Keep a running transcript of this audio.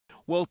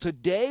Well,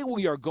 today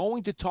we are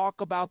going to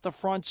talk about the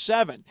front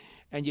seven,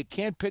 and you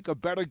can't pick a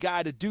better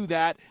guy to do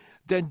that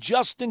than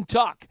Justin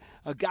Tuck,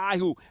 a guy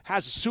who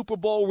has a Super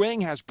Bowl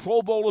ring, has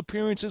Pro Bowl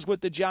appearances with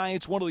the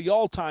Giants, one of the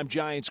all-time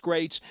Giants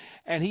greats,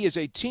 and he is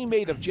a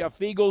teammate of Jeff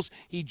Feagles.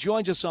 He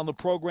joins us on the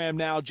program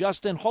now.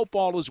 Justin, hope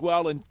all is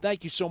well, and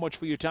thank you so much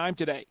for your time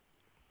today.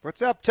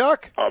 What's up,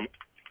 Tuck?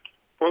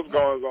 What's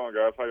going on,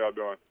 guys? How y'all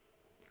doing?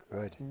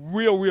 Good.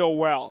 Real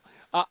well.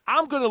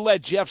 I'm going to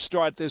let Jeff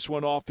start this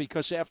one off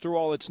because, after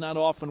all, it's not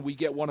often we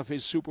get one of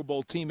his Super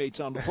Bowl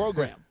teammates on the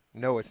program.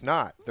 No, it's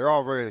not. They're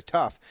all really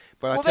tough.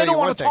 But Well, they don't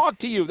want to talk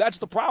to you. That's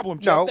the problem,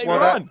 Jeff. No, they well,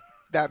 run.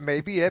 that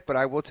may be it, but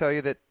I will tell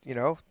you that,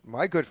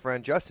 my good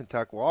friend Justin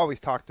Tuck will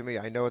always talk to me.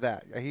 I know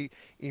that. He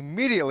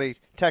immediately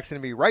texted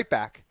me right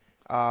back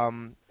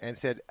and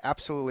said,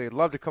 absolutely, I'd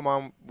love to come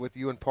on with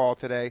you and Paul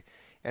today.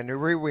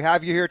 And we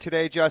have you here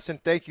today, Justin.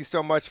 Thank you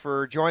so much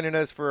for joining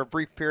us for a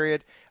brief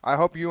period. I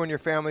hope you and your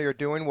family are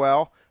doing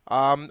well.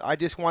 I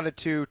just wanted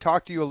to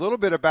talk to you a little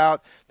bit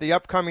about the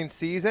upcoming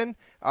season,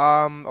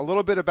 a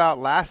little bit about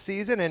last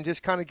season, and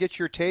just kind of get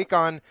your take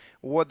on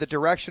what the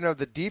direction of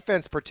the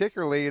defense,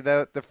 particularly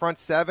the front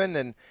seven,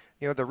 and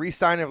the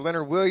re-signing of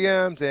Leonard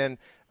Williams and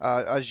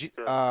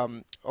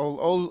Ojulari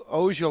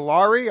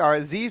or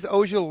Aziz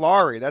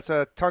Ojulari. That's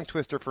a tongue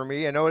twister for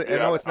me. I know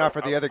it's not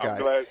for the other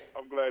guys.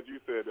 I'm glad you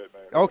said that,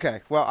 man.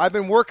 Okay, well, I've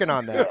been working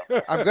on that.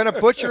 I'm going to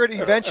butcher it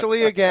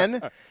eventually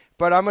again,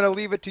 but I'm going to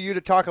leave it to you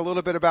to talk a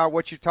little bit about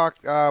what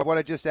what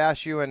I just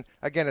asked you. And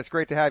again, it's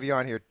great to have you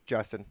on here,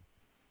 Justin.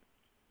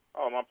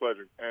 Oh, my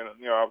pleasure. And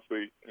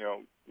obviously,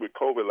 with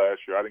COVID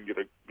last year, I didn't get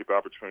the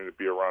opportunity to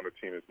be around the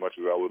team as much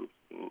as I would have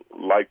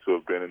liked to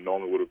have been and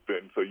normally would have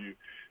been. So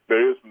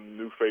there is some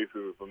new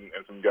faces and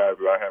some guys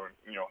that I haven't,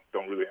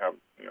 don't really have,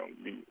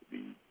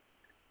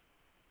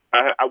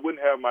 I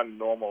wouldn't have my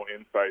normal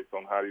insights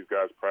on how these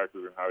guys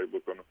practice and how they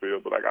look on the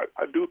field, but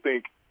I do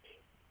think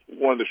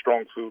one of the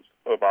strong suits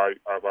of our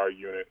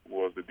unit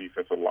was the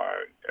defensive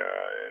line,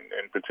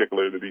 and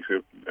particularly the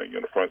defensive,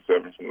 the front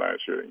seven from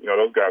last year.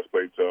 Those guys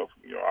played tough.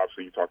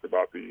 Obviously you talked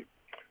about the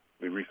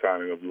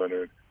re-signing of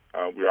Leonard.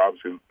 We're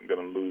obviously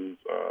going to lose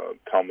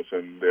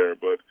Tomlinson there,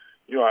 but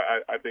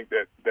I think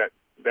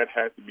that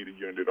has to be the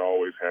unit that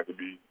always has to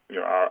be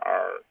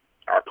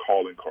our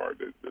calling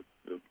card, the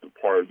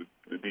part of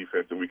the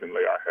defense that we can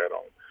lay our hat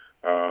on.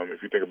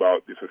 If you think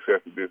about the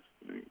success that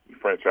the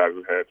franchise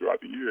has had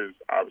throughout the years,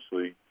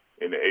 obviously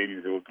in the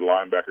 80s it was the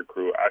linebacker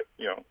crew.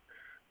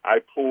 I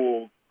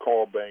pulled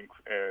Carl Banks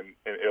and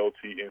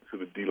LT into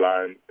the D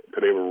line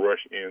because they were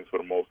rush ends for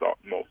the most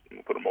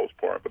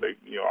part, but they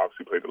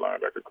obviously played the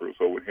linebacker crew.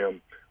 So with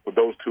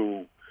those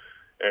two,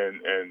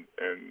 and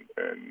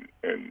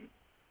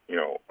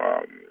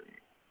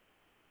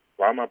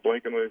why am I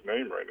blanking on his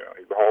name right now?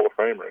 He's a Hall of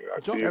Famer.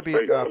 That'd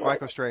be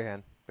Michael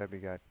Strahan. That'd be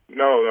good.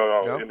 No,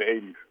 in the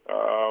 80s.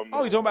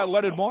 You're talking about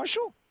Leonard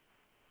Marshall?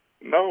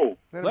 No.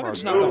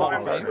 Leonard's not in the Hall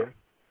of Fame.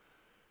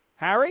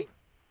 Harry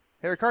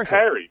Carson.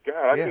 Harry.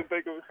 God, I didn't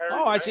think it was Harry.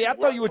 Oh, I see. I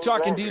thought you were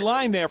talking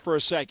D-line there for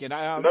a second. No.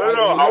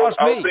 I was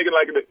thinking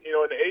like in the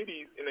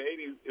 80s. In the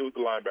 80s, it was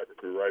the linebacker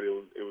crew, right? It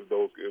was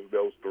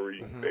those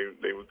three. Mm-hmm.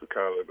 They was the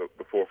kind of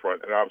the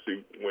forefront. And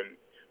obviously,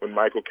 when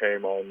Michael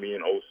came on, me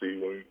and OC,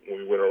 when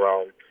we went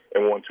around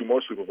and won 2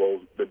 more Super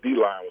Bowls, the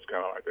D-line was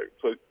kind of like that.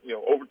 So,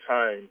 over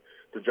time,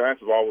 the Giants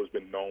have always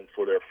been known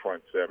for their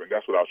front seven.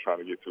 That's what I was trying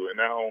to get to. And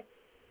now,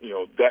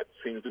 that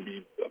seems to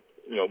be,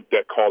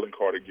 that calling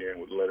card again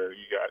with Leonard.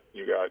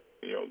 You got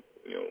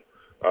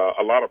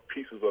a lot of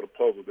pieces of the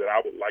puzzle that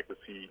I would like to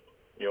see,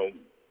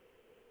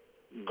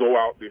 go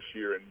out this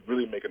year and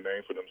really make a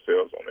name for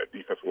themselves on that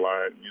defensive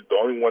line. The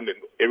only one that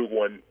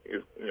everyone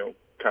is,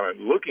 kind of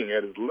looking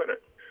at is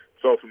Leonard.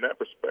 So from that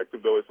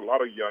perspective, though, it's a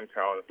lot of young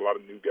talent, it's a lot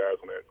of new guys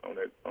on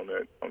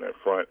that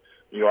front.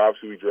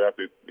 Obviously we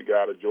drafted the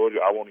guy out of Georgia.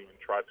 I won't even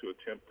try to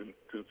attempt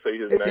to say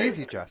his name. It's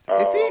easy, Justin.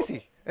 It's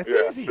easy. It's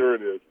easy. Sure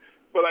it is.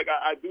 But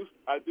I do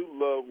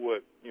love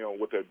what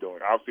they're doing.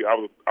 Obviously, I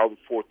was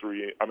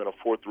 4-3. I'm in a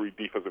 4-3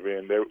 defensive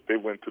end. They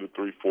went to the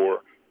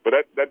 3-4. But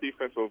that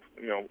defensive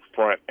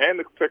front and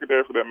the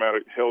secondary for that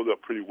matter held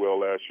up pretty well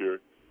last year,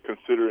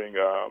 considering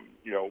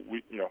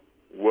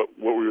what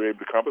we were able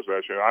to accomplish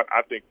last year. And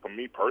I think for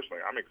me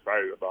personally, I'm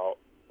excited about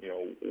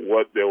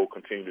what they will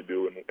continue to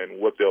do and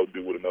what they'll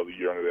do with another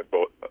year under that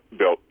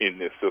belt in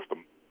this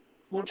system.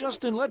 Well,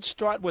 Justin, let's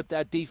start with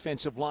that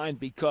defensive line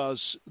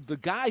because the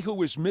guy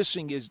who is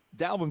missing is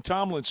Dalvin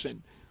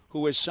Tomlinson,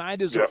 who has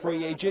signed as a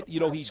free agent.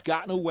 He's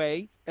gotten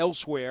away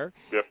elsewhere.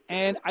 Yep.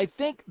 And I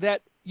think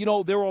that,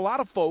 there were a lot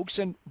of folks,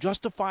 and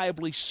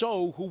justifiably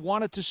so, who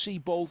wanted to see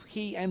both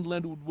he and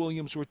Leonard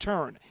Williams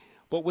return.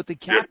 But with the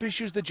cap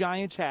issues the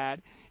Giants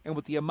had and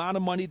with the amount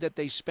of money that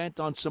they spent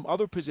on some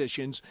other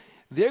positions,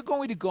 they're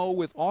going to go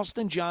with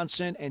Austin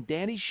Johnson and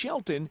Danny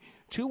Shelton,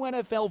 2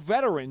 NFL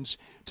veterans,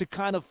 to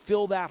kind of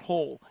fill that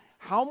hole.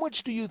 How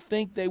much do you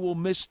think they will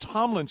miss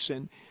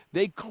Tomlinson?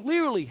 They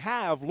clearly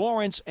have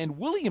Lawrence and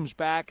Williams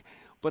back,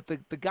 but the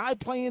guy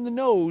playing the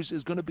nose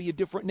is going to be a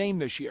different name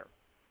this year.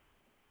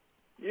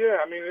 Yeah,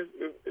 I mean,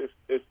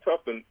 it's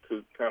tough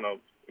to kind of,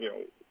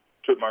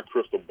 took my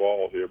crystal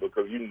ball here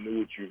because you knew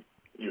what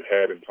you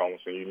had in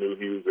Tomlinson. You knew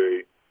he was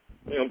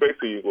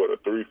basically a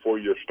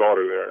 3-4 year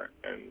starter there,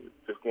 and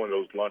just one of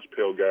those lunch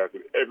pail guys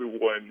that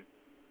everyone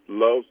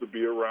loves to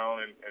be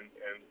around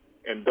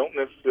and don't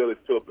necessarily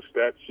fill up the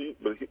stat sheet,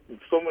 but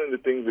so many of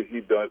the things that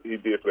he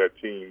did for that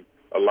team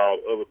allowed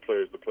other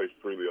players to play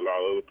freely,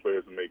 allowed other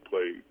players to make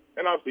plays,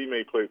 and obviously he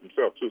made plays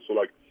himself too. So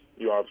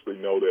you obviously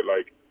know that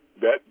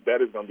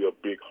that is going to be a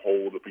big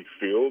hole to be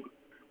filled.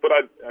 But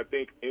I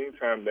think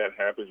anytime that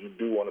happens, you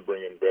do want to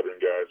bring in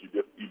veteran guys.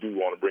 You do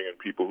want to bring in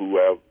people who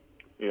have,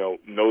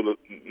 know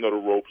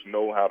the ropes,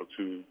 know how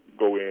to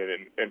go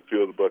in and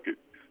fill the bucket.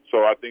 So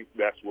I think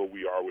that's where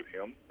we are with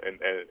him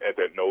and at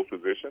that nose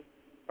position.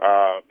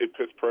 It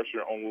puts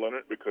pressure on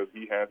Leonard because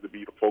he has to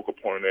be the focal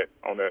point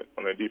on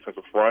that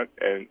defensive front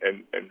and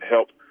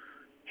help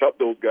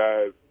those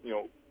guys,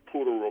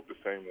 pull the rope the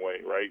same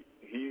way, right?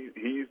 He's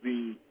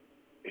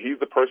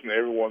the person that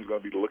everyone's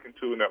going to be looking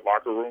to in that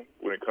locker room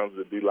when it comes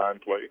to the D-line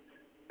play.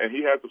 And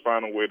he has to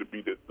find a way to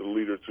be the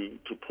leader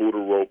to pull the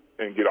rope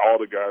and get all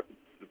the guys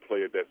to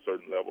play at that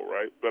certain level,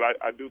 right? But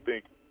I do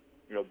think,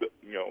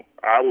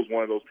 I was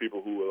one of those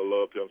people who would have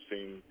loved to have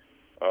seen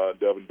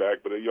Devin back,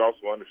 but you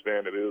also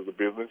understand that it is a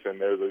business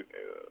and there's a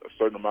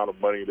certain amount of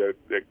money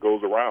that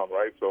goes around,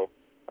 right? So,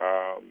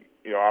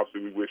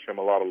 obviously we wish him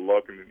a lot of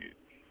luck. And,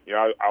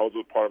 I was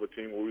a part of a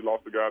team where we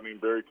lost a guy named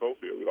Barry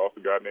Cofield. We lost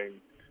a guy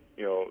named,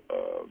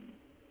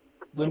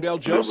 Lindell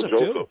Joseph,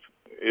 too.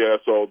 Yeah,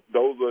 so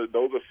those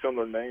are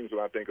similar names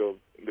when I think of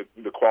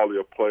the quality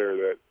of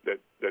player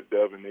that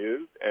Devin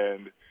is,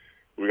 and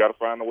we got to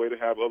find a way to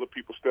have other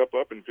people step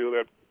up and fill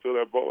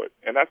that void.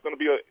 And that's going to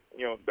be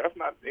that's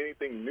not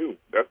anything new.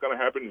 That's going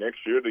to happen next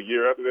year, the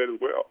year after that as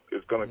well.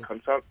 It's going to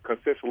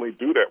consistently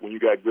do that when you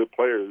got good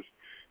players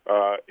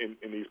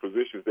in these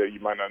positions that you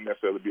might not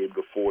necessarily be able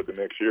to afford the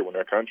next year when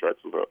their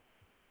contracts is up.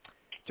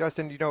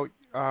 Justin,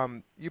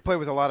 you play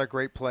with a lot of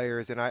great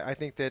players, and I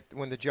think that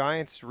when the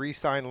Giants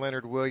re-signed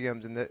Leonard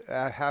Williams and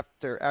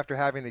after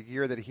having the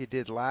year that he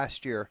did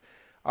last year,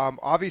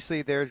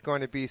 obviously there's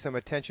going to be some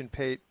attention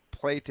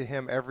played to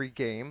him every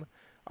game.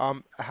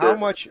 How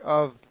much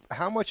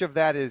of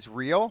that is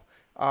real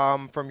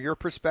from your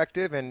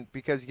perspective? And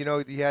because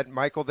you had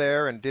Michael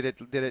there, and did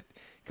it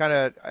kind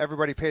of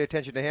everybody paid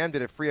attention to him?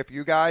 Did it free up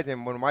you guys?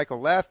 And when Michael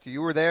left,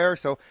 you were there.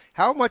 So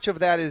how much of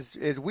that is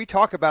we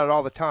talk about it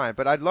all the time,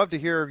 but I'd love to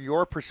hear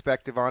your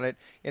perspective on it.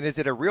 And is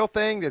it a real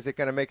thing? Is it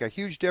going to make a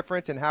huge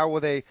difference? And how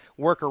will they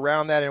work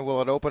around that? And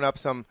will it open up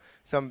some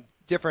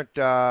different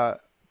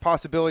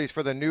possibilities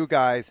for the new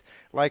guys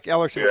like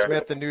Ellerson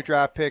Smith, the new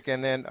draft pick,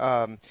 and then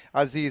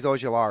Azeez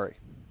Ojulari?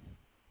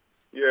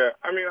 Yeah,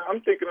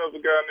 I'm thinking of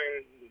a guy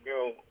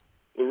named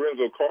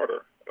Lorenzo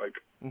Carter.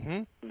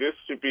 This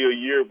should be a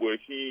year where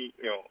he,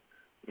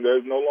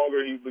 there's no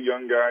longer he's the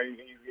young guy.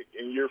 He's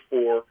in year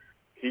 4.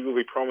 He was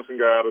a promising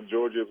guy out of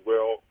Georgia as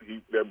well.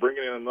 They're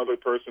bringing in another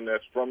person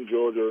that's from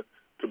Georgia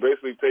to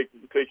basically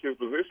take his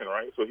position,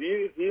 right? So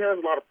he has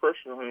a lot of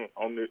pressure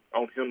on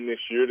him this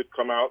year to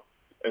come out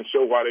and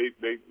show why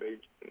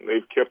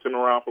they've kept him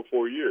around for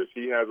 4 years.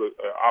 He has an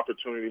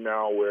opportunity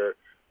now where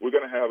we're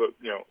going to have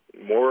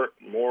more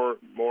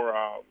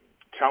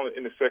talent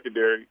in the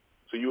secondary.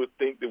 So you would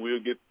think that we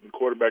would get the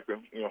quarterback to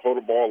hold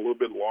the ball a little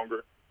bit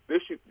longer.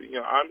 This year,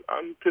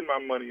 I'm putting my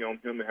money on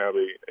him to have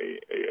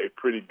a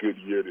pretty good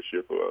year this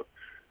year for us.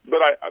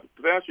 But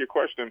to answer your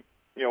question,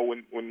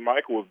 when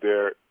Michael was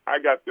there, I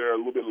got there a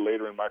little bit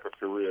later in Michael's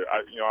career.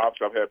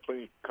 Obviously I've had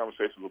plenty of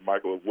conversations with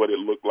Michael of what it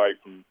looked like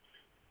from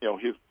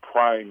his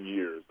prime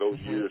years, those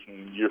years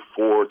from year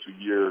 4 to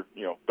year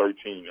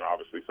 13,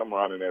 obviously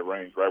somewhere around in that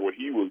range, right, where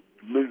he was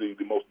literally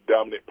the most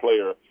dominant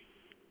player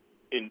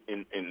in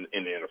the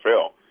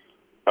NFL.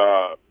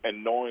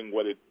 And knowing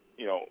what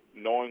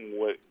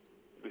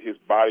his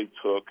body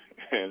took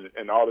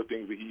and all the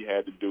things that he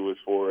had to do as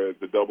far as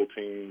the double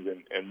teams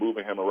and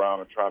moving him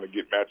around and trying to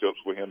get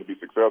matchups for him to be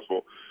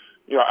successful.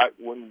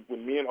 When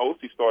me and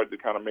OC started to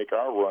kind of make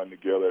our run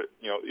together,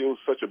 it was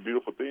such a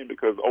beautiful thing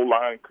because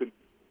O-linemen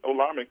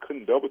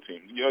couldn't double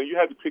team. You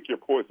had to pick your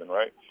poison,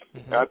 right?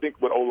 Mm-hmm. And I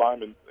think what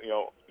O-linemen,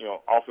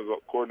 offensive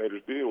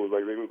coordinators did was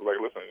they was like,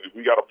 listen, if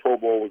we got a Pro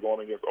Bowler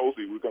going against OC,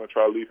 we're going to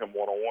try to leave him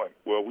one-on-one.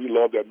 Well, we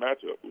love that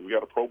matchup. If we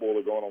got a Pro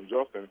Bowler going on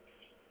Justin,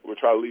 we'll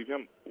try to leave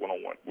him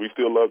one-on-one. We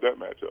still love that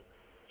matchup.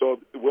 So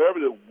wherever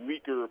the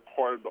weaker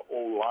part of the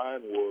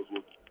O-line was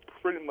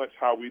pretty much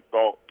how we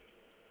thought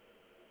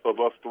of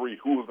us three,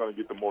 who was going to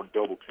get the more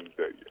double teams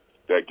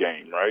that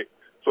game, right?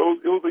 So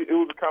it was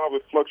a kind of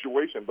a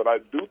fluctuation, but I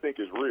do think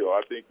it's real.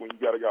 I think when you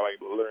got a guy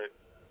like Leonard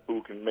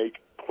who can make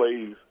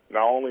plays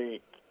not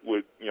only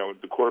with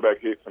the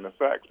quarterback hits and the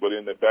sacks, but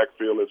in the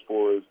backfield as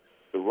far as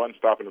the run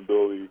stopping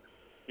ability,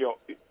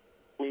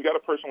 when you got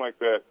a person like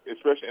that,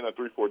 especially in a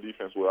 3-4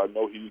 defense where I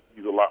know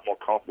he's a lot more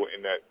comfortable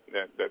in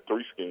that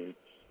 3 scheme,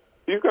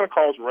 he's going to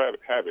cause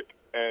havoc.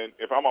 And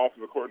if I'm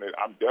offensive coordinator,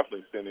 I'm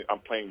definitely I'm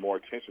paying more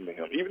attention to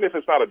him. Even if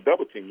it's not a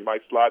double team, you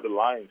might slide the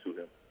line to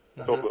him.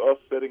 Uh-huh. So for us,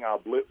 setting our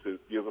blitzes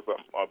gives us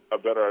a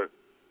better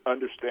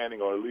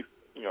understanding, or at least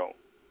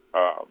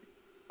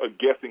a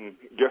guessing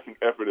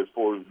effort as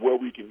far as where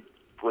we can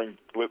bring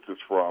blitzes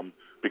from,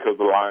 because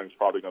the line's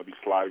probably going to be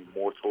sliding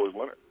more towards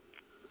Leonard.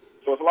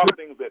 So it's a lot of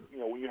things that,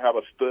 when you have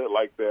a stud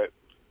like that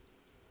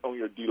on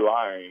your D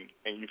line,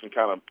 and you can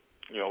kind of,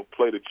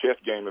 play the chess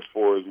game as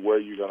far as where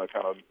you're going to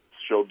kind of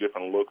show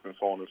different looks and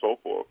so on and so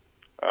forth.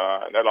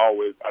 And that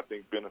always, I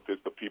think,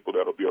 benefits the people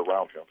that will be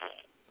around him.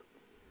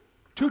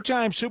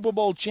 Two-time Super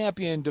Bowl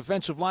champion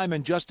defensive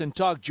lineman Justin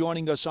Tuck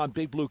joining us on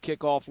Big Blue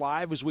Kickoff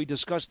Live as we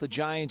discuss the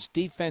Giants'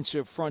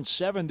 defensive front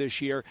seven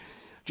this year.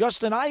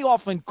 Justin, I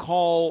often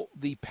call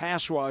the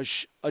pass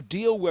rush a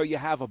deal where you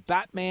have a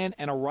Batman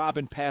and a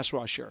Robin pass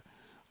rusher.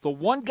 The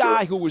one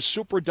guy who was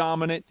super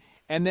dominant,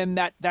 and then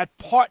that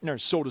partner,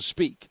 so to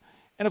speak.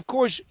 And, of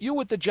course, you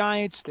with the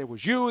Giants, there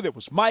was you, there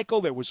was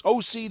Michael, there was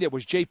OC, there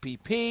was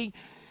JPP.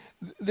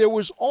 There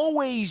was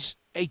always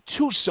a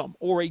twosome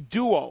or a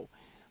duo.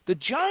 The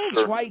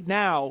Giants right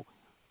now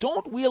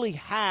don't really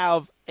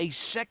have a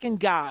second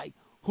guy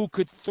who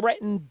could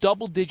threaten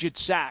double-digit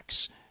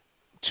sacks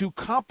to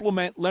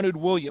complement Leonard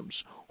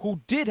Williams,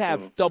 who did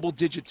have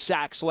double-digit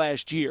sacks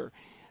last year.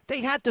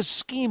 They had to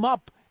scheme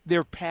up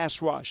their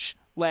pass rush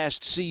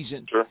last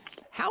season.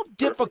 How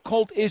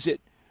difficult is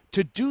it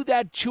to do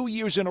that 2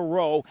 years in a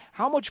row?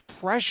 How much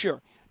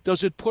pressure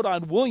does it put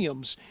on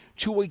Williams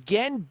to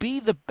again be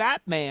the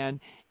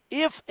Batman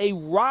if a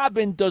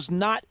Robin does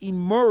not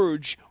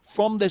emerge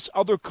from this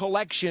other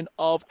collection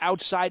of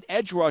outside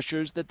edge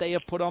rushers that they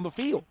have put on the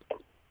field?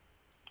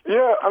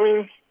 Yeah, I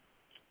mean,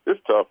 it's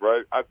tough,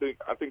 right? I think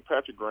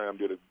Patrick Graham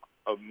did an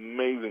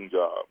amazing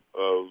job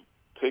of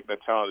taking the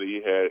talent that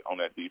he had on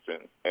that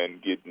defense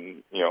and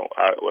getting,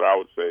 what I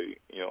would say,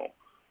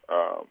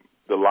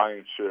 the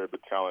lion's share of the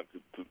talent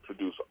to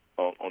produce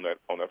on that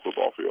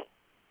football field.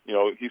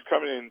 He's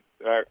coming in,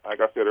 like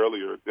I said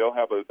earlier, they'll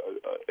have a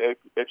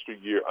extra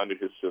year under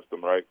his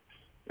system, right?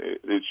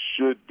 It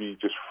should be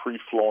just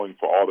free-flowing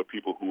for all the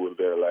people who were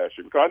there last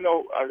year. Because I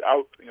know,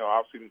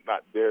 obviously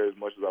not there as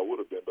much as I would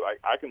have been, but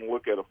I can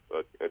look at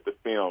the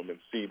film and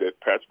see that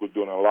Patrick was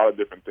doing a lot of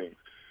different things.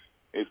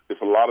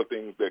 It's a lot of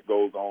things that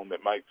goes on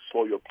that might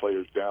slow your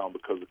players down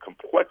because of the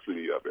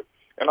complexity of it.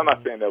 And I'm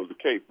not saying that was the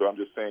case, but I'm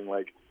just saying,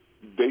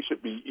 they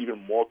should be even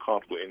more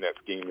comfortable in that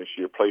scheme this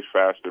year, play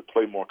faster,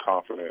 play more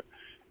confident.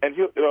 And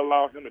it'll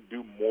allow him to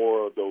do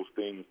more of those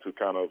things to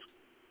kind of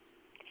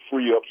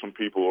free up some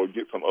people or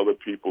get some other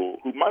people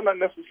who might not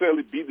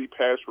necessarily be the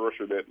pass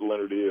rusher that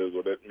Leonard is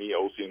or that me,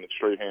 OC, and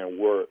Strahan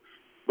were,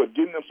 but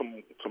getting them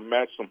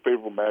some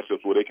favorable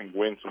matchups where they can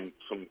win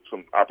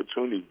some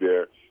opportunities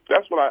there.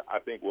 That's what I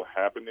think will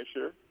happen this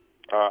year,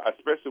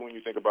 especially when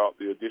you think about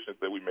the additions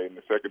that we made in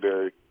the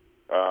secondary.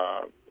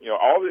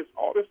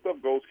 All this stuff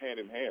goes hand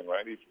in hand,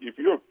 right? If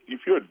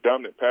you're a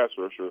dominant pass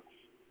rusher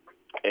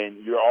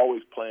and you're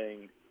always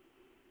playing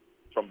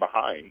from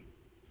behind,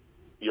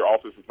 your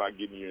offense is not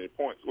getting you any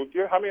points. Well,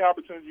 how many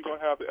opportunities are you going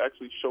to have to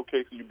actually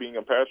showcase you being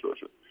a pass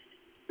rusher?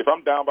 If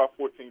I'm down by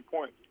 14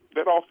 points,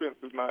 that offense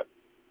is not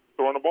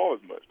throwing the ball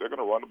as much. They're going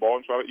to run the ball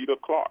and try to eat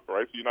up clock,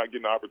 right? So you're not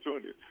getting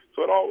opportunities.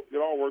 So it all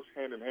works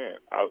hand in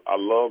hand. I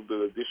love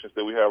the additions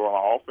that we have on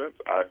our offense.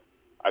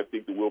 I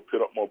think that we'll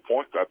put up more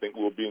points. I think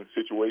we'll be in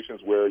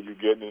situations where you're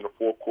getting in the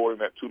fourth quarter in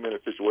that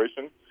 2-minute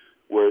situation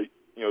where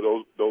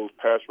those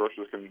pass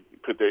rushers can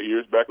put their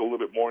ears back a little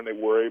bit more than they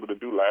were able to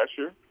do last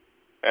year.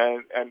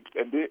 And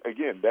then,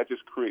 again, that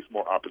just creates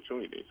more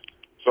opportunities.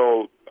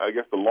 So I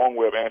guess the long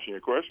way of answering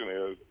your question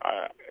is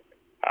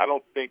I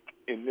don't think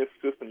in this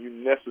system you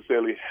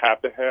necessarily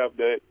have to have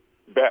that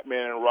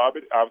Batman and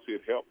Robin. Obviously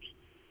it helps.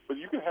 But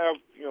you can have,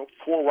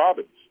 4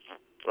 Robins,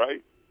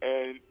 right?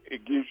 And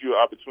it gives you an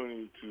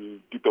opportunity to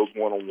get those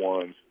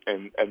one-on-ones.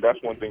 And that's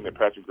one thing that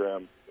Patrick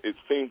Graham, it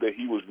seemed that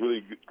he was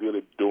really good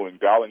at doing,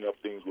 dialing up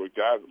things where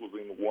guys was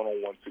in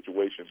one-on-one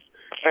situations.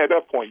 And at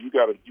that point, you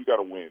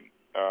gotta win.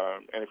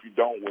 And if you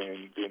don't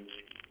win, then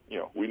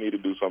we need to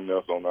do something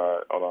else on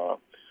our.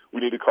 We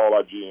need to call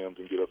our GMs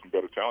and get us some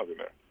better talent in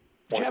there.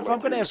 Jeff, I'm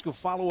going to ask a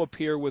follow-up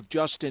here with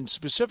Justin,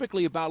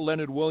 specifically about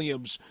Leonard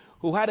Williams,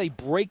 who had a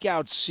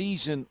breakout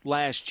season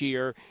last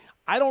year.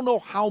 I don't know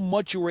how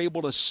much you were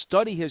able to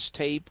study his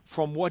tape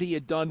from what he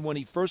had done when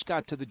he first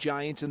got to the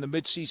Giants in the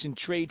midseason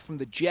trade from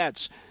the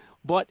Jets,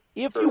 but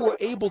if you were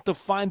able to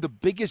find the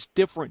biggest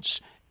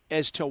difference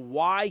as to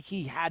why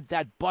he had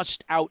that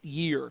bust-out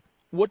year,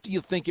 what do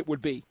you think it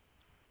would be?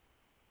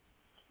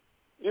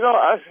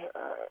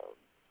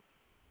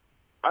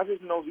 I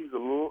just know he's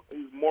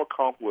more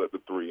comfortable at the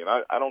 3, and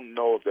I don't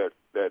know if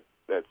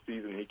that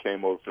season he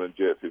came over to the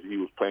Jets if he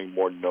was playing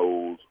more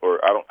nose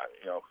or I don't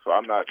so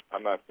I'm not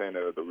saying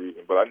that as the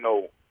reason, but I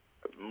know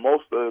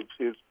most of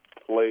his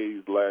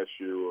plays last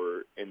year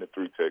were in the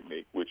 3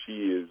 technique, which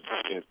he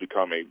has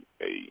become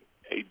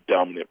a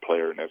dominant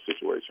player in that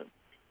situation.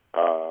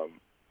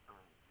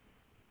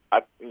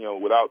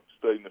 Without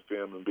studying the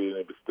film and being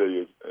able to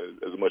study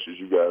as much as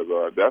you guys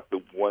are, that's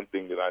the one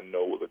thing that I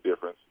know was a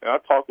difference. And I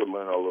talked with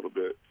Leonard a little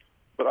bit,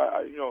 but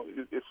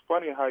it's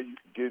funny how you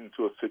get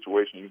into a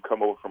situation. You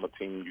come over from a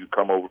team, you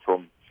come over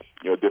from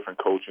different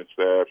coaching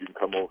staff, you can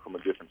come over from a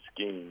different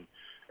scheme,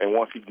 And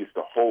once he gets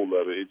the hold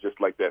of it, it's just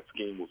like that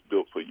scheme was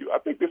built for you. I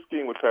think this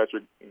scheme with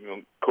Patrick,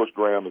 Coach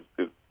Graham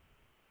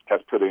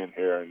has put in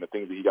here, and the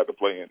things that he got to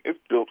play in, it's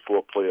built for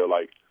a player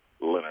like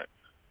Leonard,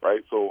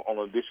 right? So on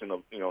addition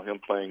of, him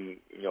playing,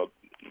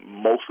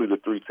 mostly the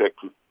 3-tech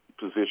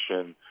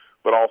position,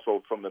 but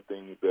also some of the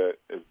things that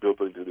is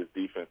built into this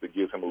defense that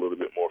gives him a little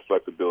bit more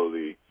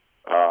flexibility.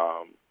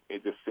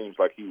 It just seems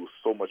like he was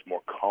so much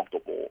more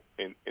comfortable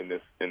in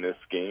this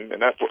scheme,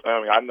 and that's what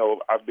I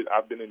know. I've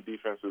been in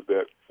defenses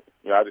that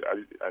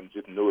I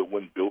just knew it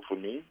wasn't built for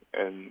me,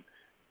 and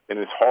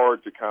it's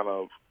hard to kind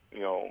of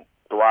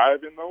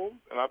thrive in those.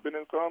 And I've been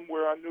in some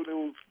where I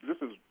knew this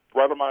is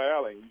right up my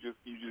alley. And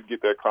you just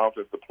get that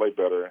confidence to play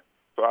better.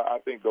 So I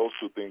think those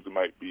two things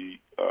might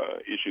be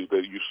issues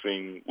that you've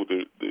seen with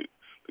the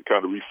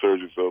kind of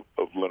resurgence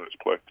of Leonard's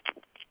play.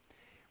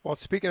 Well,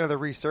 speaking of the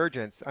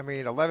resurgence,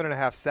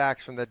 11.5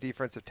 sacks from the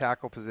defensive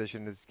tackle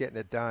position is getting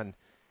it done,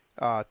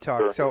 Tuck.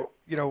 Sure. So,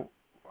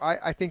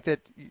 I think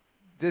that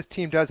this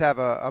team does have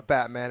a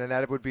Batman, and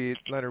that would be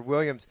Leonard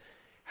Williams.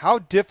 How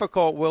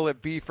difficult will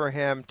it be for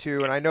him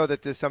to, and I know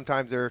that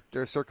sometimes there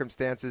are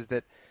circumstances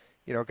that,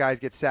 guys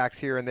get sacks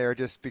here and there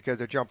just because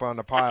they're jumping on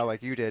the pile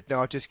like you did.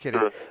 No, just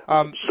kidding.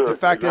 Sure. The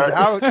fact is,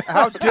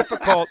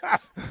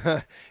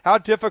 how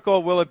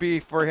difficult will it be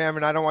for him?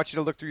 And I don't want you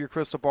to look through your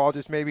crystal ball.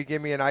 Just maybe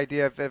give me an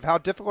idea of how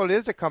difficult it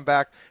is to come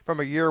back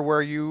from a year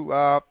where you,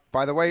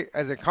 by the way,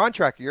 as a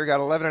contract year, got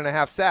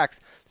 11.5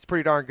 sacks. It's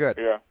pretty darn good.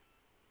 Yeah.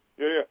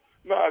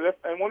 No,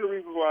 and one of the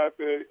reasons why I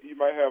said you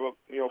might have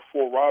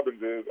 4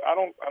 Robins is I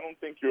don't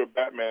think you're a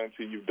Batman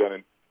until you've done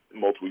it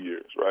multiple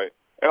years, right?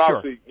 And sure.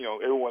 Obviously,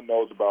 everyone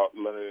knows about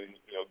Leonard,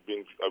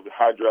 being a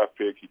high draft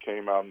pick. He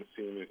came out in the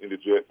scene in the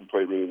Jets and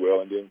played really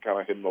well, and then kind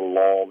of hitting the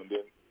lull. And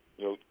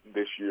then,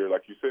 this year,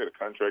 like you said, a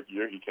contract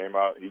year, he came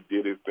out, he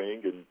did his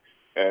thing,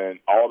 and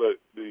all the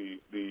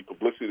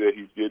publicity that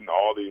he's getting,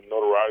 all the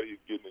notoriety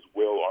he's getting is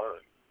well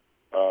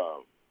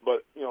earned.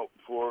 But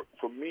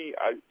for me,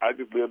 I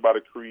just live by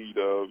the creed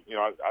of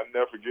I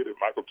never forget it.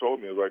 Michael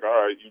told me, it was like,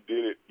 all right, you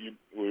did it.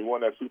 When we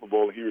won that Super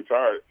Bowl and he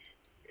retired,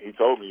 he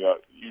told me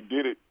you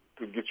did it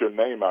to get your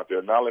name out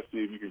there. Now let's see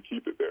if you can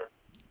keep it there.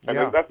 And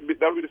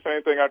that'll be the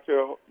same thing I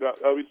tell.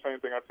 That'll be the same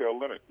thing I tell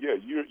Leonard. Yeah,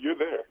 you're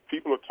there.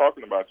 People are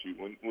talking about you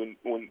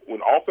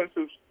when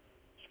offensive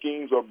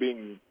schemes are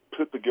being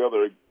put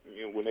together.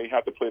 When they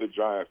have to play the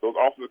Giants, those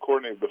offensive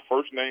coordinators, the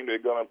first name they're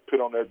going to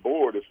put on their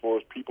board as far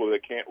as people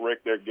that can't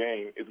wreck their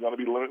game is going to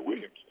be Leonard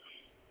Williams.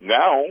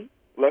 Now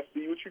let's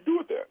see what you do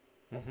with that.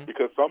 Mm-hmm.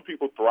 Because some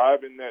people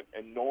thrive in that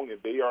and knowing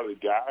that they are the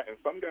guy, and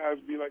some guys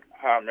be like,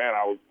 man,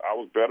 I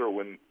was better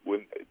when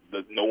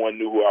no one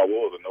knew who I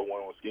was and no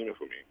one was scheming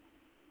for me.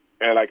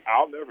 And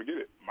I'll never forget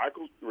it.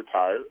 Michael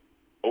retired.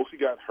 OC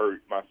got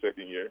hurt my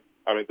second year.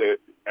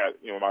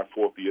 My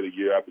fourth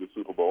year after the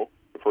Super Bowl,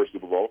 the first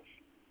Super Bowl,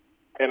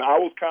 and I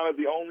was kind of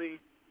the only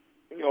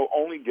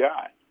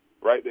guy,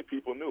 right, that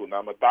people knew.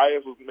 Now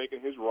Matthias was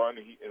making his run,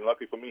 and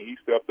luckily for me, he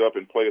stepped up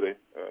and played an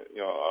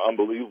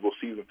unbelievable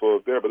season for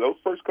us there. But those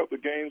first couple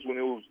of games when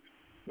it was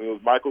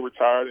Michael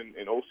retired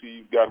and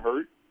OC got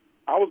hurt,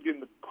 I was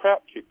getting the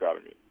crap kicked out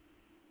of me.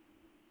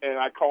 And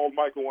I called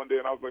Michael one day,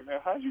 and I was like, man,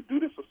 how did you do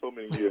this for so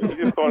many years? And he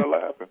just started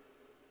laughing.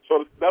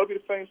 So that'll be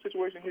the same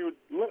situation here with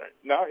Leonard.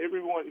 Now it's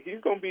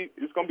going to be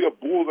a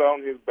bullseye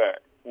on his back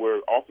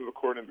where offensive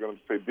coordinator is going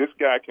to say, this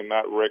guy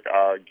cannot wreck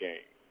our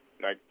game.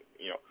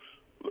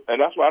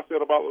 And that's what I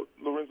said about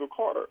Lorenzo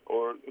Carter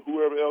or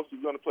whoever else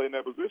is going to play in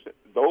that position.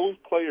 Those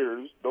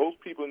players, those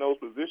people in those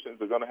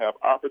positions are going to have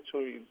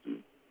opportunities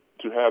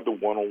to have the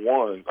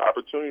one-on-ones,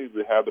 opportunities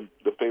to have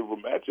the favorable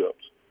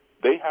matchups.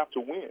 They have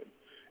to win.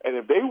 And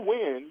if they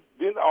win,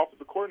 then the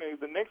offensive coordinators,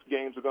 the next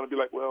games are going to be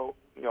like, well,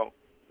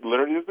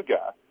 Leonard is the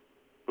guy,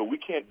 but we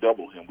can't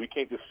double him. We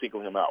can't just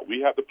single him out.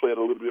 We have to play it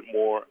a little bit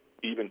more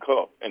even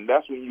cuff. And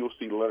that's when you'll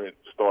see Leonard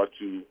start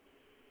to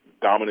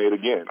dominate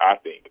again, I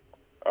think.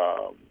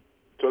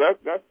 So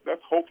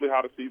that's hopefully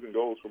how the season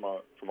goes from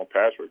a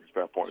pass rating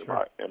standpoint,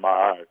 sure, in my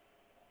eyes.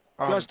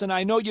 Justin,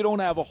 I know you don't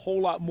have a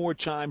whole lot more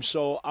time,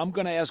 so I'm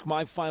going to ask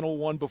my final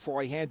one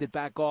before I hand it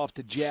back off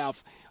to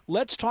Jeff.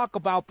 Let's talk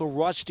about the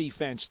rush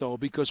defense, though,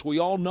 because we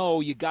all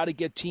know you got to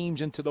get teams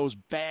into those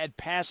bad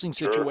passing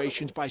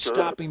situations by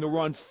stopping the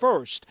run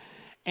first.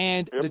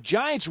 And the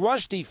Giants'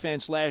 rush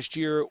defense last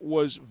year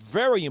was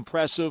very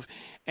impressive.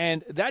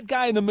 And that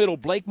guy in the middle,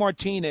 Blake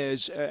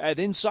Martinez, at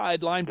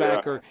inside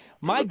linebacker,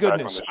 my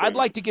goodness, I'd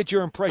like to get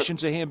your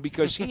impressions of him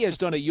because he has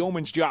done a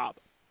yeoman's job.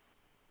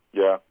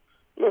 Yeah.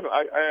 Listen,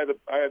 I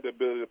had the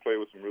ability to play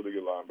with some really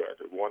good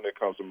linebackers. One that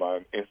comes to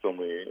mind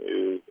instantly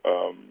is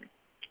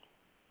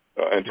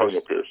Antonio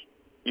Pierce.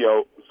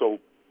 So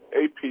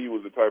AP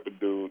was the type of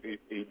dude.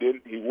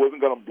 He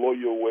wasn't going to blow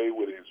you away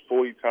with his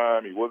 40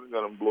 time. He wasn't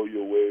going to blow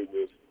you away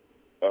with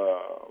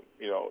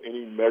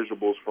any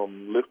measurables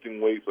from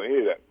lifting weights or any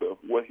of that stuff.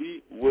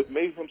 What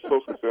made him so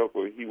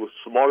successful, he was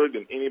smarter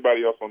than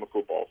anybody else on the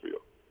football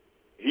field.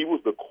 He was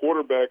the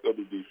quarterback of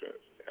the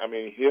defense. I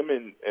mean, him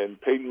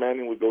and Peyton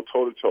Manning would go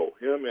toe-to-toe.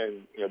 Him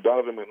and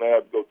Donovan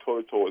McNabb would go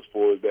toe-to-toe as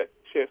far as that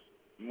chess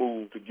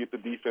move to get the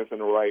defense in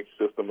the right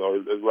system or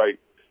the right,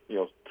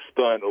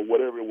 stunt or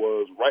whatever it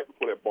was right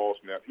before that ball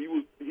snap. He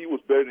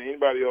was better than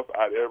anybody else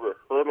I'd ever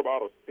heard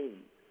about or seen.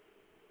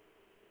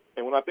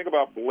 And when I think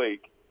about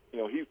Blake,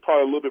 he's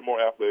probably a little bit more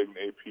athletic than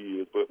AP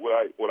is, but what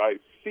I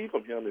see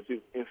from him is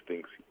his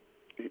instincts.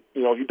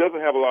 He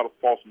doesn't have a lot of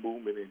false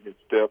movement in his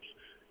steps.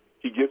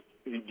 He gets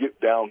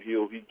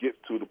downhill. He gets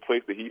to the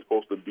place that he's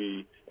supposed to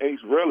be, and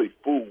he's rarely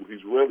fooled.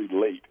 He's rarely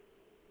late.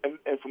 And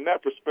from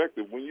that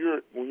perspective, when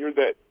you're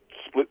that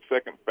split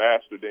second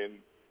faster than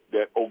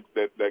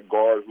that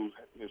guard who's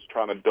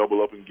trying to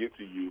double up and get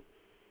to you,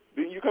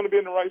 then you're going to be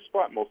in the right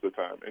spot most of the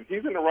time. And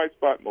he's in the right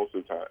spot most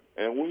of the time.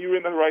 And when you're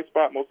in the right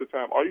spot most of the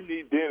time, all you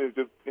need then is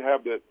just to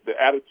have the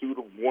attitude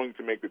of wanting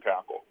to make the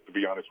tackle, to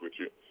be honest with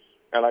you.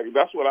 And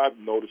that's what I've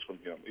noticed from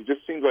him. It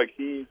just seems like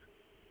he's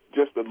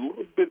just a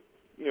little bit,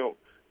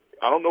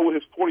 I don't know what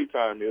his 40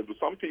 time is, but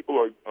some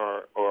people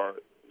are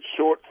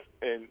shorts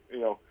and,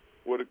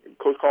 what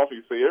Coach Coffey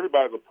would say,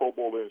 everybody's a Pro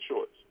Bowler in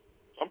shorts.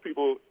 Some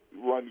people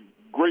run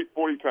great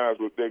 40 times,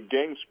 but their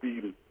game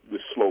speed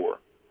is slower.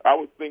 I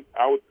would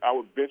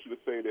venture to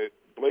say that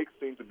Blake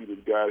seems to be the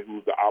guy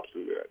who's the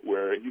opposite of that,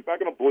 where he's not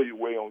going to blow you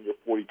away on your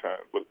 40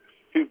 times, but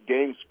his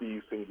game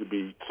speed seems to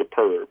be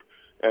superb.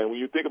 And when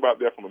you think about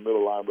that from a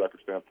middle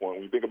linebacker standpoint,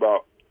 when you think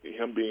about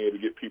him being able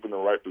to get people in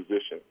the right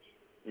position,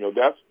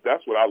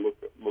 that's what I look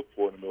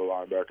for in the middle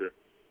linebacker.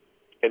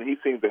 And he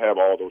seems to have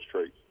all those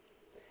traits.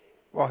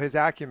 Well, his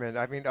acumen,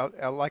 I mean,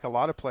 like a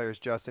lot of players,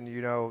 Justin,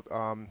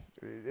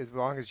 as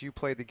long as you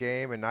play the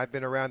game, and I've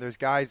been around, there's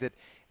guys that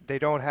they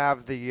don't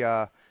have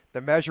the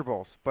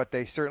measurables, but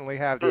they certainly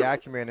have the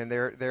acumen, and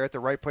they're at the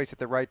right place at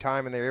the right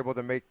time, and they're able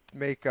to make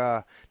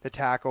the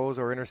tackles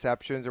or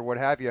interceptions or what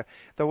have you.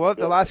 The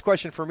last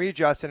question for me,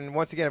 Justin, and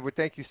once again, we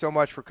thank you so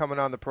much for coming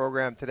on the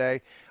program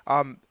today.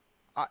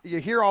 You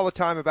hear all the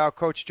time about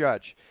Coach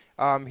Judge.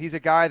 He's a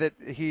guy that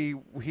he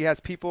has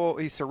people.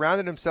 He's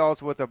surrounded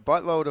himself with a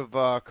buttload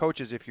of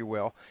coaches, if you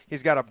will.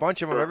 He's got a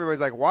bunch of them. Everybody's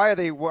like, why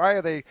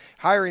are they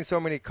hiring so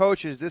many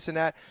coaches? This and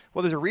that.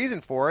 Well, there's a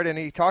reason for it, and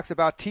he talks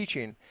about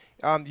teaching.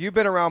 You've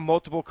been around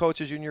multiple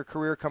coaches in your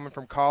career, coming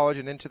from college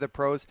and into the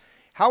pros.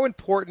 How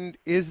important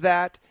is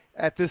that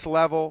at this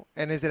level,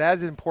 and is it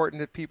as important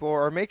that people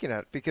are making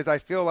it? Because I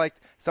feel like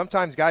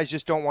sometimes guys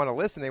just don't want to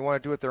listen; they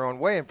want to do it their own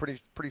way, and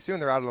pretty soon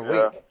they're out of the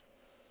league.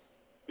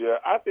 Yeah,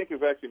 I think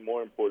it's actually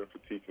more important for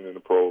teaching than the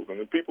pros. And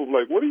then people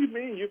are like, what do you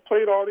mean? You've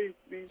played all these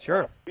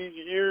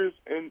years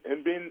and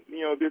been,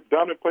 this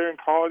dominant player in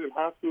college and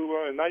high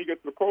school, and now you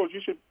get to the pros.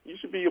 You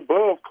should be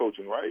above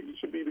coaching, right? You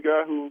should be the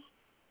guy who's,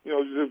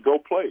 just go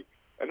play.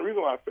 And the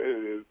reason why I say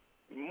it is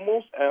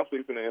most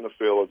athletes in the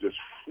NFL are just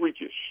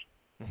freakish.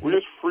 Mm-hmm. We're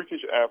just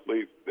freakish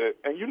athletes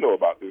and you know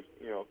about this,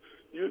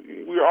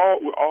 we're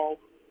all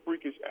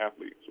freakish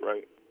athletes,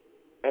 right?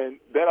 And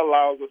that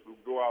allows us to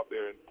go out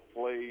there and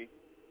play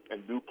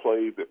and do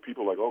plays that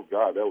people are like, oh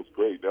God, that was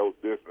great, that was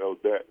this, that was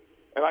that.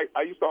 And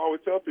I used to always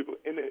tell people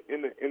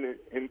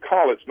in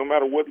college, no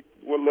matter what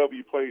level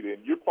you played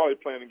in, you're probably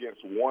playing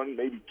against one,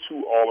 maybe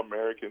two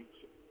All-Americans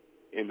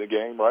in the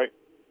game, right?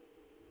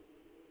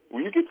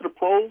 When you get to the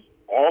pros,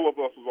 all of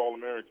us was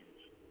All-Americans.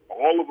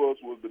 All of us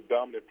was the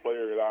dominant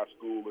player at our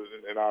school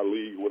and our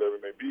league, whatever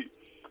it may be.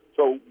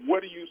 So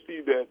what do you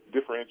see that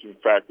differentiating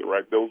factor,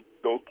 right? Those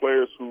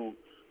players who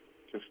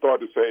can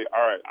start to say,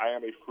 all right, I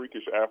am a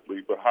freakish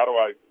athlete, but how do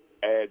I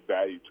add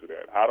value to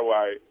that? How do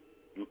I,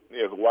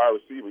 as a wide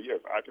receiver,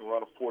 yes, I can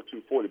run a 4.2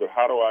 40, but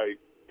how do I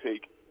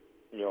take,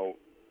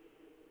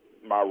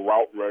 my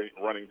route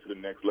running to the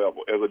next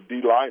level? As a D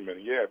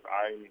lineman, yes,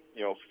 I'm,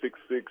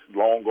 6'6",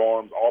 long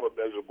arms, all the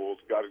measurables,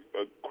 got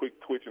a quick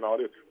twitch and all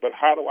this, but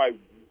how do I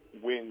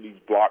win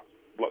these blocks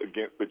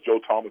against the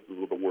Joe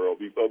Thomases of the world,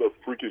 these other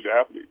freakish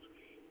athletes?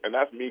 And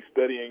that's me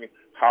studying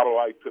how do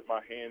I put my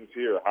hands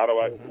here? How do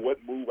I, what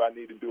move I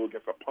need to do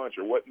against a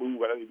puncher? What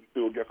move I need to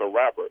do against a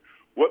rapper?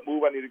 What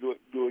move I need to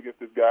do against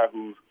this guy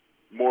who's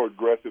more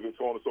aggressive and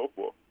so on and so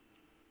forth?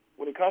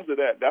 When it comes to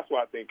that, that's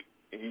why I think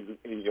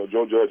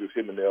Joe Judge is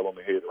hitting the nail on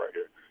the head right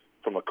here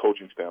from a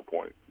coaching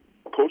standpoint.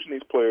 Coaching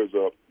these players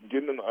up,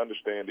 getting them to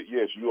understand that,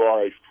 yes, you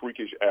are a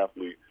freakish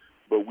athlete,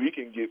 but we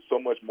can get so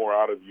much more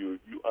out of you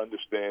if you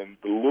understand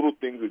the little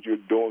things that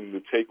you're doing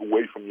to take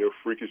away from your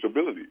freakish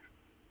abilities.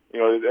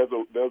 There's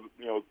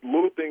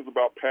little things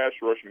about pass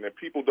rushing that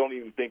people don't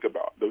even think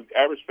about. The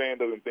average fan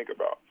doesn't think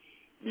about.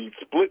 The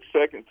split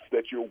seconds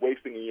that you're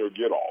wasting in your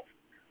get-off.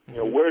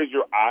 Where is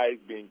your eyes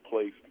being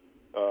placed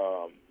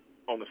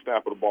on the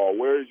snap of the ball?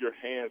 Where is your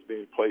hands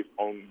being placed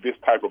on this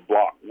type of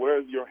block? Where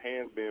is your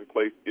hands being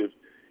placed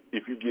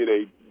if you get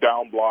a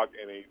down block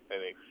and a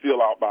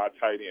seal out by a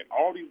tight end?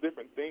 All these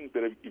different things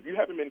that if you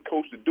haven't been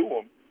coached to do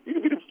them, you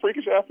can be the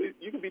freakish athlete.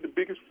 You can be the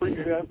biggest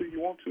freakish athlete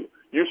you want to.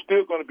 You're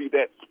still going to be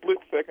that split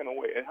second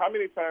away. And how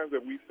many times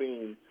have we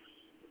seen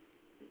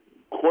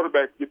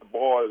quarterbacks get the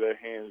ball out of their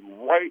hands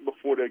right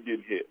before they're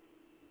getting hit?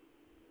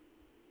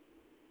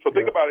 So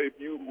think about it. If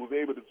you was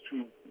able to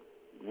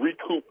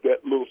recoup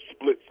that little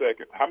split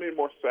second, how many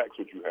more sacks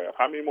would you have?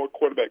 How many more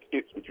quarterback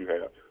hits would you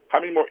have? How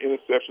many more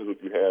interceptions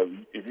would you have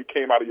if you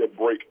came out of your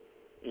break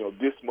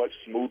this much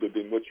smoother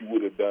than what you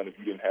would have done if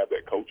you didn't have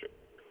that coaching.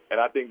 And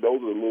I think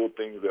those are the little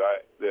things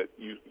that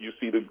you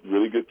see the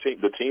really good team.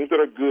 The teams that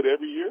are good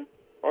every year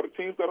are the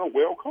teams that are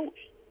well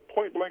coached.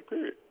 Point blank.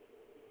 Period.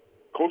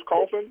 Coach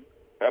Coughlin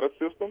had a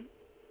system,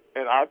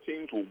 and our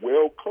teams were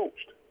well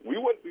coached. We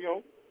went,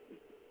 you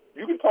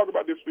can talk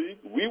about this, Feag.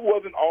 We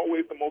wasn't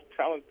always the most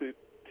talented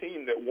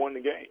team that won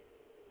the game.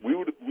 We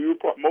were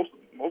most of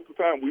the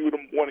time we were the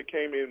one that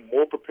came in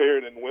more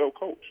prepared and well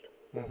coached.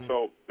 Mm-hmm.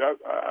 So that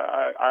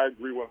I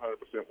agree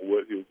 100% with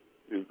what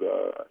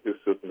his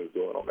system is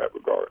doing on that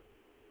regard.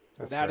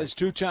 That is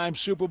two-time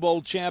Super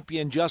Bowl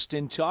champion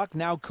Justin Tuck,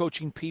 now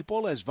coaching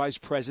people as vice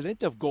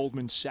president of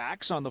Goldman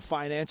Sachs on the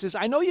finances.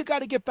 I know you got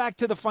to get back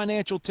to the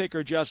financial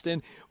ticker,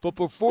 Justin, but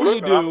before you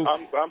do,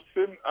 I'm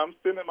sitting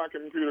at my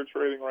computer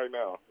trading right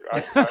now.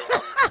 I'm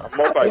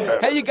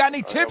multitasking. Hey, you got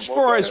any tips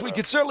for us? We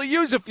could certainly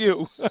use a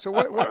few. So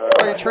what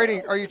are you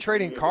trading? Are you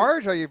trading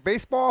cards? Are you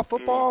baseball,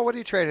 football? What are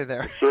you trading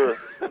there? Sure.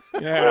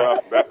 Yeah.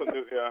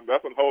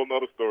 That's a whole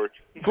nother story.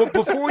 But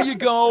before you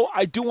go,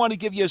 I do want to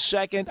give you a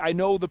second. I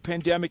know the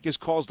pandemic has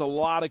caused a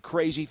lot of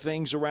crazy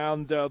things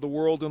around the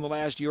world in the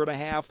last year and a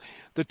half.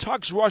 The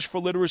Tuck's Rush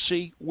for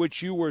Literacy,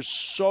 which you were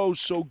so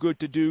good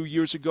to do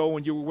years ago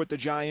when you were with the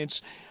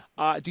Giants.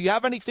 Do you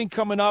have anything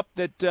coming up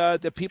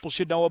that people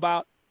should know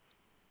about?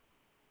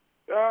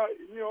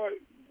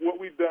 What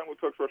we've done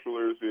with Tuck's Rush for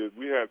Literacy is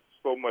we had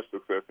so much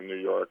success in New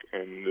York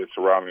and the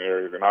surrounding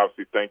areas, and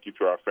obviously thank you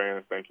to our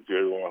fans, thank you to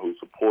everyone who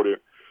supported.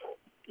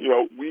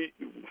 We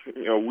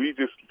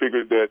just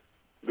figured that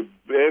the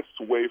best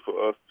way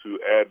for us to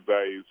add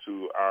value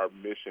to our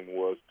mission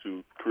was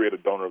to create a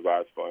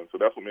donor-advised fund. So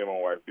that's what me and my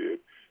wife did.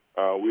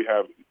 We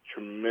have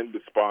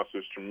tremendous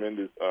sponsors,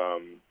 tremendous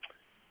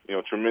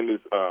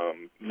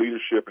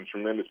leadership, and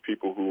tremendous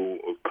people who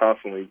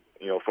constantly,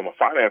 from a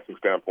financing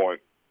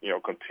standpoint,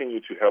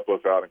 continue to help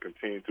us out and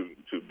continue to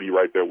be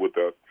right there with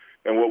us.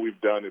 And what we've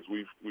done is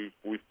we've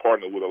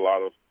partnered with a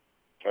lot of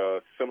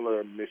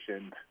similar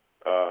mission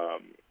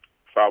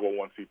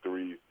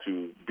 501c3s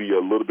to be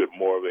a little bit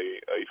more of a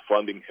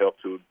funding help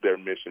to their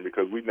mission,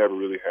 because we never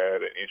really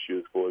had an issue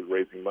as far as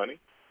raising money,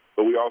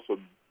 but we also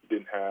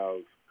didn't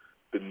have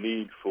the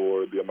need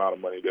for the amount of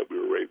money that we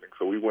were raising.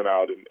 So we went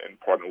out and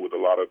partnered with a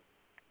lot of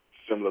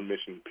similar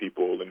mission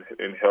people and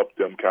helped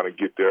them kind of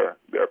get their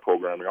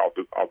programming off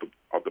the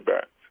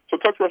bat. So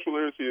Tuck's Rush for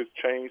Literacy has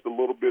changed a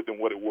little bit than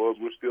what it was.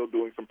 We're still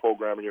doing some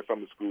programming in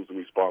some of the schools that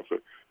we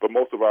sponsor, but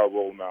most of our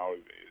role now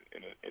is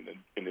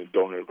in the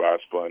donor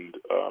advised fund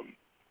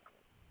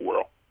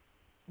world.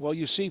 Well,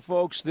 you see,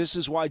 folks, this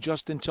is why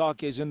Justin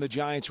Tuck is in the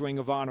Giants' Ring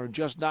of Honor,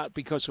 just not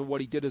because of what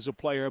he did as a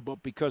player,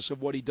 but because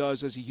of what he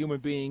does as a human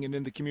being and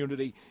in the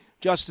community.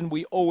 Justin,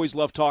 we always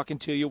love talking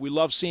to you. We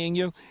love seeing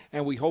you,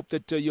 and we hope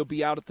that you'll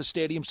be out at the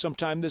stadium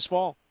sometime this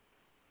fall.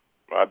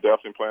 I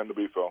definitely plan to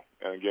be so.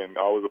 And, again,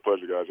 always a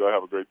pleasure, guys. Y'all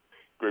have a great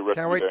rest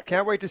of the day.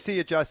 Can't wait to see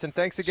you, Justin.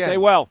 Thanks again. Stay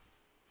well.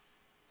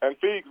 And,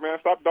 Feags, man,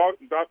 stop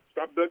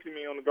ducking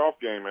me on the golf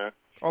game, man.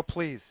 Oh,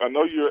 please. I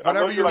know you're like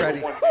ready.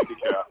 a one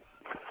handicap.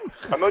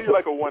 I know you're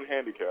like a one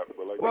handicap,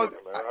 but man,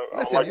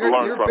 listen, I like to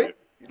learn you're from big.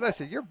 you.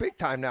 Listen, you're big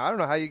time now. I don't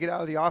know how you get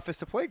out of the office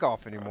to play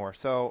golf anymore.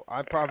 So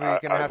I'm probably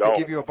going to have to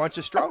give you a bunch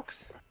of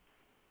strokes.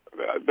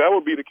 That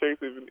would be the case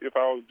if I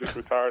was just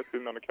retired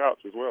sitting on the couch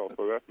as well.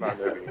 So that's not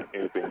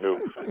anything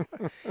new.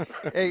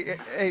 Hey,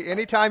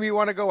 anytime you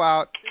want to go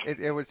out,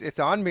 it's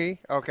on me,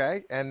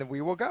 okay? And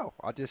we will go.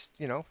 I'll just,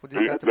 we'll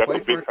just have to play for it.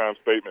 That's a big-time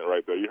statement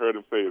right there. You heard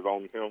him say it's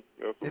on him.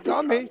 It's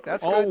on me.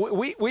 That's good.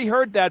 Oh, we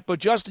heard that, but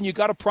Justin, you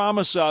got to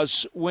promise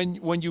us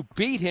when you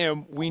beat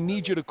him, we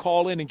need you to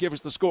call in and give us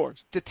the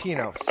scores.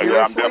 Dottino, seriously?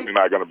 Yeah, I'm definitely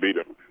not going to beat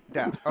him.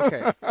 Yeah,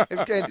 okay.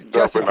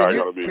 Justin,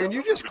 can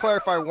you just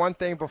clarify one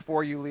thing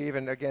before you leave?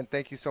 And, again,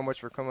 thank you so much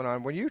for coming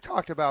on. When you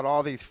talked about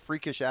all these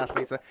freakish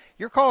athletes,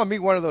 you're calling me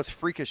one of those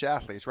freakish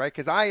athletes, right?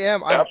 Because I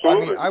am. I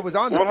was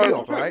on the 100%.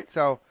 Field, right?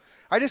 So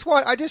I just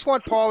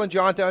want Paul and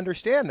John to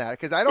understand that,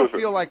 because I don't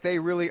feel like they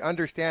really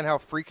understand how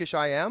freakish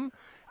I am.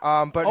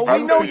 But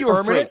we know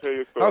you're a freak.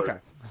 Okay,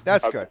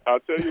 that's good. I'll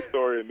tell you a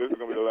story, and this is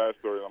going to be the last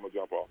story, and I'm going to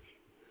jump off.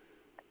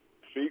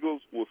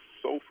 Feagles was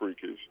so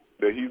freakish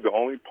that he's the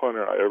only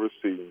punter I ever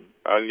seen.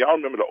 Y'all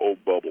remember the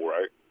old bubble,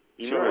 right?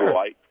 You remember the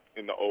light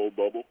in the old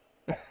bubble?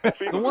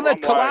 The one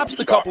that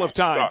collapsed a couple of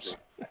times.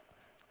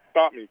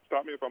 Stop me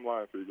if I'm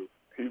lying, Feagles.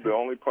 He's the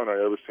only punter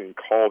I ever seen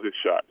call his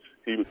shots.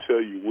 He would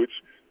tell you which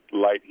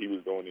light he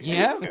was going to hit.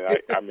 Yeah.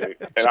 And I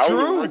was a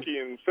rookie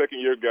and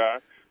second-year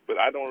guy, but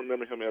I don't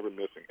remember him ever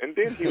missing. And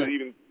then he would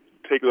even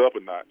take it up a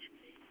notch.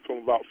 From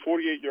about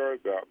 48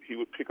 yards out, he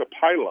would pick a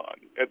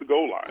pylon at the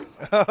goal line.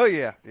 Oh,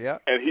 yeah.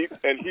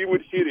 And he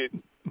would hit it.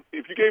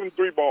 If you gave him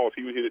 3 balls,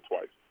 he would hit it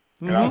twice.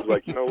 And I was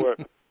like, you know what?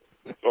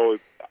 So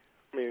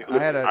I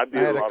had a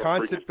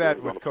constant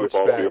bet with Coach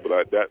Spags.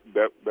 But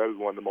that is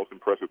one of the most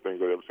impressive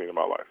things I've ever seen in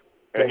my life.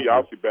 And he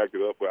obviously backed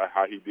it up by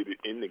how he did it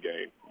in the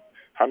game.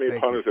 How many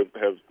punters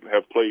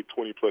have played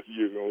 20-plus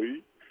years in the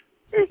league?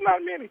 It's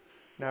not many.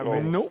 Not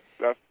many. Nope.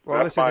 That's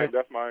my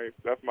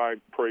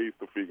praise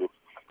to Feagles.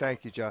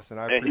 Thank you, Justin.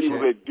 I appreciate it. And he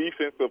was a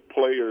defensive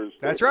players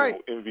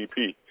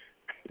MVP.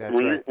 That's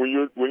right.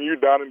 When you're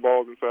downing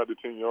balls inside the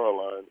 10-yard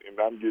line, and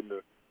I'm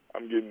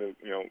getting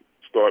to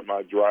start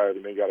my drive,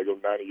 and they got to go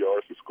 90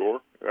 yards to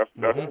score. That's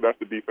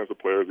the defensive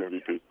player's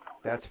MVP.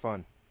 That's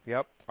fun.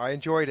 Yep, I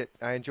enjoyed it.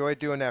 I enjoyed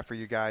doing that for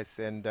you guys,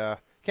 and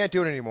can't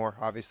do it anymore.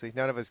 Obviously,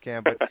 none of us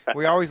can, but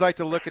we always like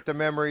to look at the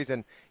memories.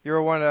 And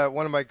you're one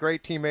of my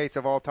great teammates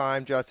of all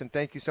time, Justin.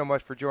 Thank you so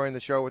much for joining the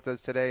show with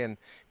us today and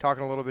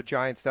talking a little bit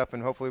Giant stuff.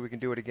 And hopefully we can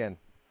do it again.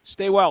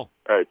 Stay well.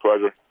 Hey,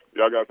 pleasure.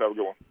 Y'all guys have a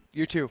good one.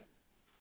 You too.